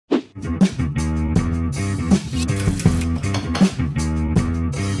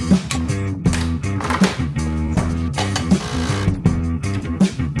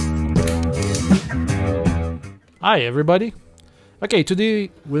Hi everybody. Okay, today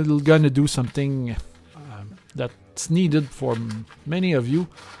we're gonna do something that's needed for many of you.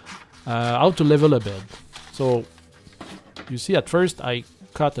 How to level a bed. So you see, at first I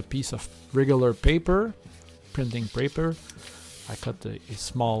cut a piece of regular paper, printing paper. I cut a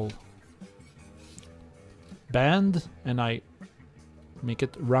small band and I make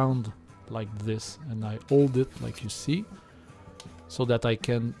it round like this, and I hold it like you see, so that I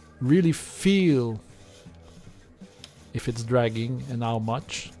can really feel if it's dragging and how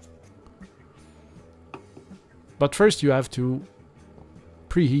much. But first you have to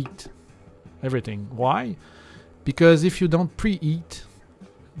preheat everything. Why? Because if you don't preheat,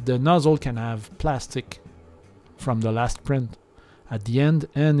 the nozzle can have plastic from the last print at the end,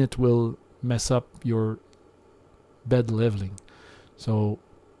 and it will mess up your bed leveling. So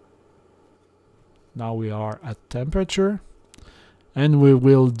now we are at temperature, and we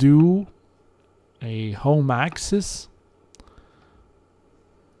will do a home axis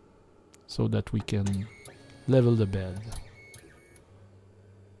so that we can level the bed.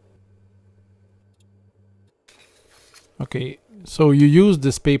 Okay, so you use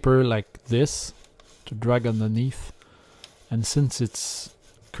this paper like this to drag underneath, and since it's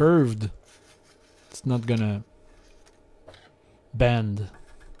curved, it's not gonna bend.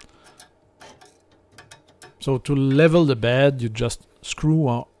 So to level the bed, you just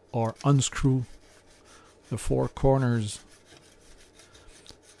screw or unscrew the four corners.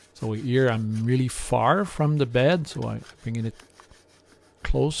 So here I'm really far from the bed, so I'm bringing it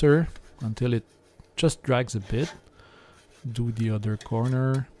closer until it just drags a bit. Do the other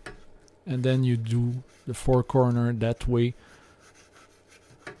corner, and then you do the four corner that way,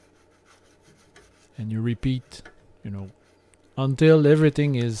 and you repeat, you know, until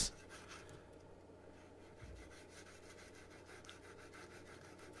everything is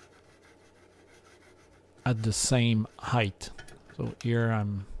at the same height. So here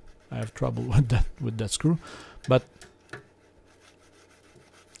I have trouble with that screw, but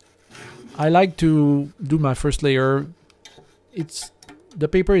I like to do my first layer. The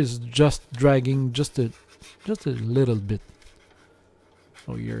paper is just dragging just a little bit.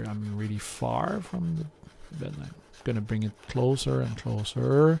 So here I'm really far from the bed. I'm gonna bring it closer and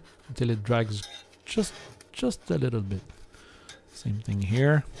closer until it drags just a little bit. Same thing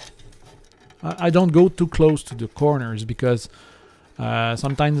here. I don't go too close to the corners because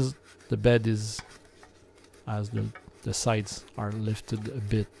sometimes the bed is, as the sides are lifted a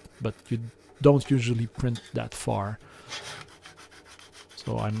bit, but you don't usually print that far.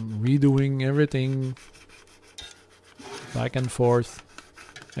 So I'm redoing everything back and forth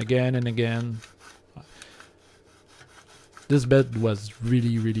again and again. This bed was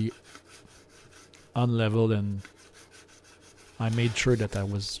really unleveled, and I made sure that I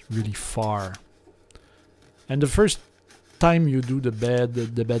was really far. And the first time you do the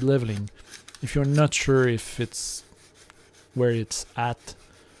bed leveling, if you're not sure if it's where it's at,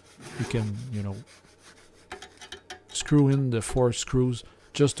 you can, you know, screw in the 4 screws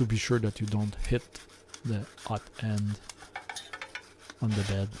just to be sure that you don't hit the hot end on the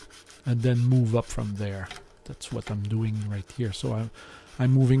bed, and then move up from there. That's what I'm doing right here. So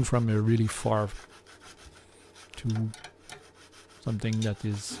I'm moving from a really far to something that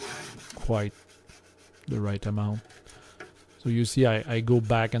is quite the right amount. So you see I go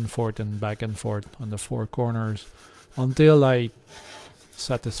back and forth on the 4 corners until I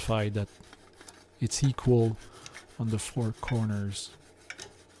satisfy that it's equal on the 4 corners.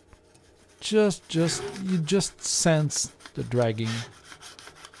 You just sense the dragging.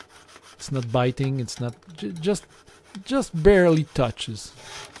 It's not biting, it's not, just barely touches.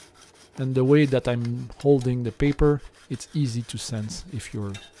 And the way that I'm holding the paper, it's easy to sense if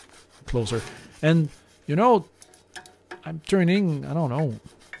you're closer. And you know, I'm turning, I don't know,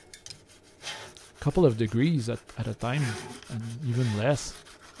 a couple of degrees at a time, and even less.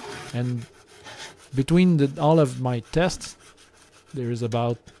 And between all of my tests, there is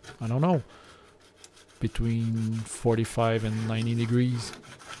about, I don't know, between 45 and 90 degrees,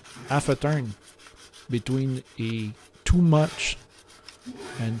 half a turn between a too much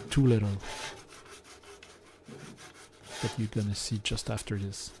and too little, that you're gonna see just after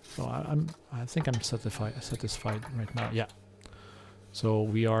this. So I think I'm satisfied right now. Yeah. So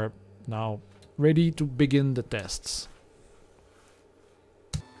we are now ready to begin the tests.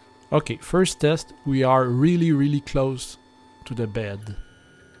 Okay, first test. We are really close to the bed.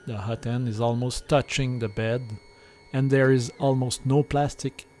 The hot end is almost touching the bed, and there is almost no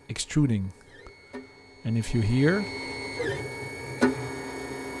plastic extruding. And if you hear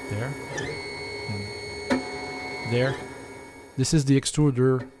there and there, this is the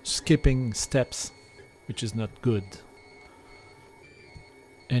extruder skipping steps which is not good.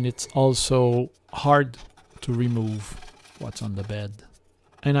 And it's also hard to remove what's on the bed.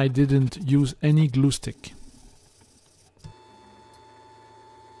 And I didn't use any glue stick.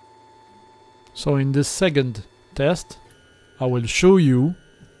 So in this second test, I will show you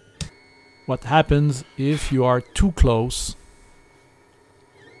what happens if you are too close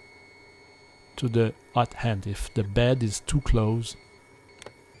to the hot hand, if the bed is too close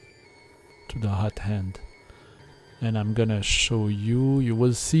to the hot hand. And I'm gonna show you, you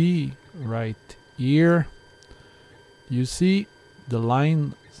will see right here, you see the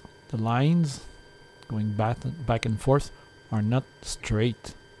lines going back and forth are not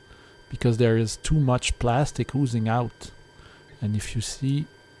straight because there is too much plastic oozing out. And if you see,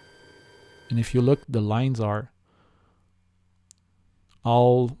 and if you look, the lines are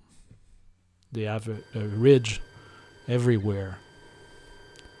all, they have a ridge everywhere.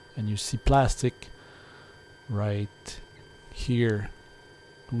 And you see plastic right here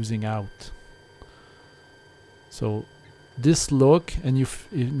oozing out. So this look, and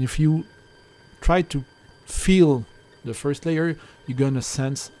if you try to feel the first layer, you're gonna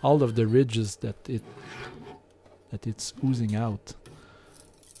sense all of the ridges that it's oozing out.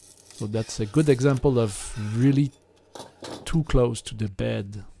 So that's a good example of really too close to the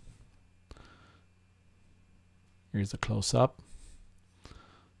bed. Here's a close-up.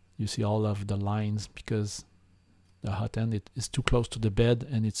 You see all of the lines because the hot end is too close to the bed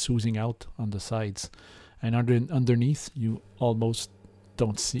and it's oozing out on the sides. And underneath, you almost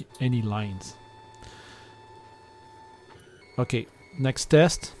don't see any lines. Okay, next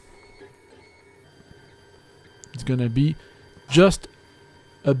test. It's gonna be just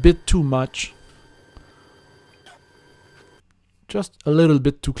a bit too much. Just a little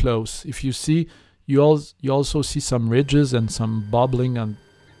bit too close. If you see, you also see some ridges and some bubbling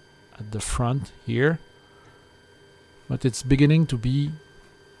at the front here. But it's beginning to be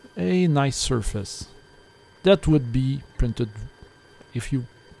a nice surface. That would be printed, if you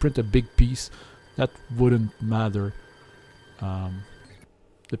print a big piece, that wouldn't matter.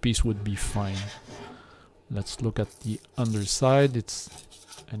 The piece would be fine. Let's look at the underside. It's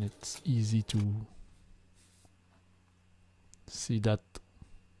easy to see that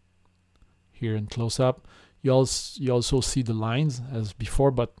here in close-up. You also see the lines as before,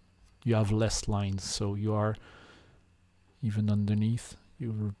 but you have less lines, so you are even underneath.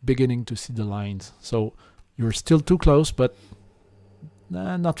 You're beginning to see the lines. So you're still too close, but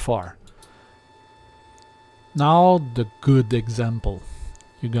not far. Now the good example.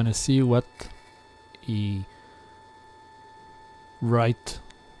 You're gonna see what a right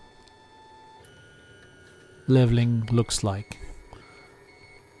leveling looks like.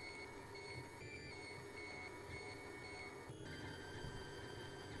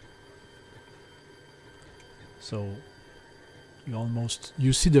 So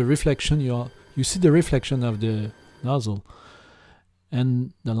you see the reflection, you see the reflection of the nozzle,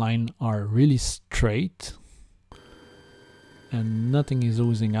 and the lines are really straight and nothing is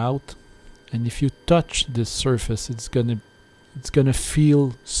oozing out. And if you touch this surface, it's gonna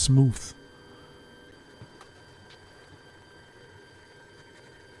feel smooth.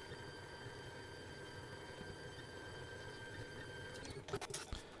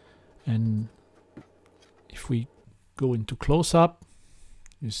 And if we go into close-up,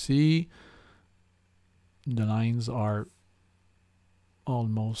 you see the lines are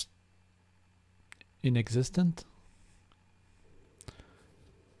almost inexistent.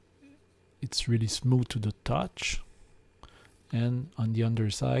 It's really smooth to the touch. And on the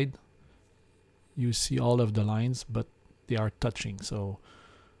underside, you see all of the lines, but they are touching. So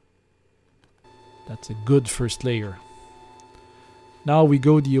that's a good first layer. Now we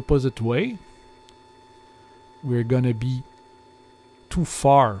go the opposite way. We're gonna be too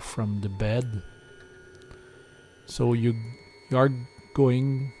far from the bed. So you are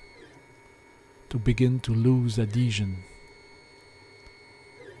going to begin to lose adhesion.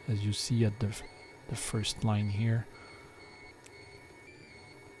 As you see at the first line here.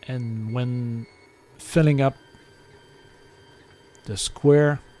 And when filling up the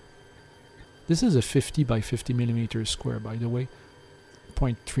square, this is a 50 by 50 millimeters square, by the way,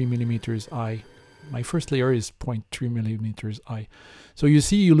 0.3 millimeters high. My first layer is 0.3 millimeters high. So you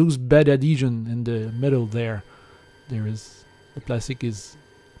see you lose bed adhesion in the middle there. The plastic is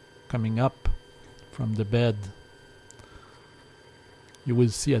coming up from the bed. You will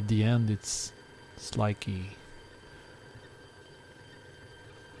see at the end it's like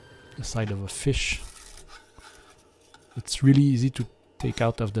the side of a fish. It's really easy to take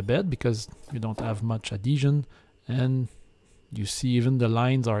out of the bed because you don't have much adhesion, and you see even the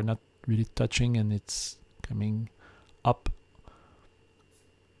lines are not really touching, and it's coming up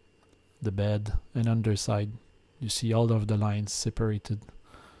the bed and underside. You see all of the lines separated,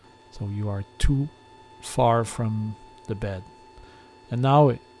 so you are too far from the bed. And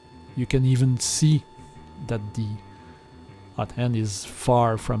now you can even see that the hot end is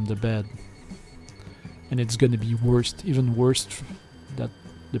far from the bed, and it's going to be worse, even worse than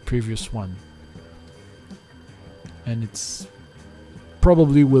the previous one. And it's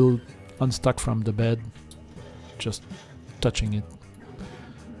probably will unstuck from the bed just touching it,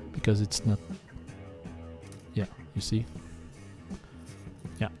 because it's not, yeah, you see,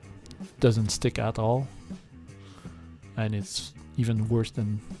 yeah, doesn't stick at all, and it's even worse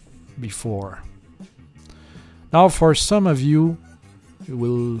than before. Now for some of you, you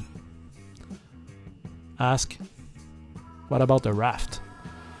will ask, what about a raft?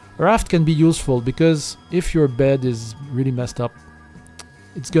 A raft can be useful because if your bed is really messed up,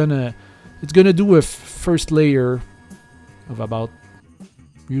 it's gonna do a first layer of about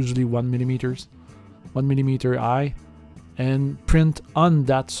usually 1 millimeter high, and print on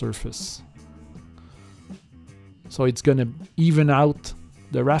that surface. So it's gonna even out,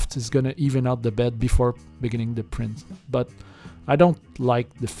 the raft is gonna even out the bed before beginning the print. But I don't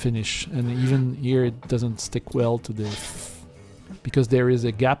like the finish, and even here it doesn't stick well to the, because there is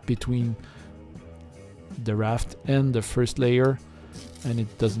a gap between the raft and the first layer, and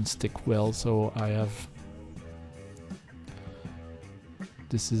it doesn't stick well. So I have,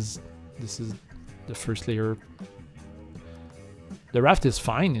 this is the first layer. The raft is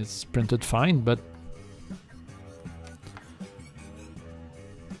fine, it's printed fine, but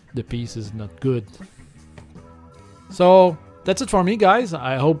the piece is not good. So that's it for me, guys.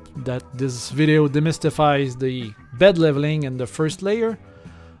 I hope that this video demystifies the bed leveling and the first layer.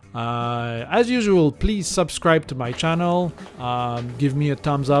 As usual, please subscribe to my channel. Give me a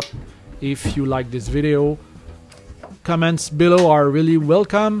thumbs up if you like this video. Comments below are really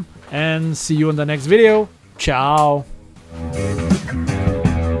welcome, and see you in the next video. Ciao!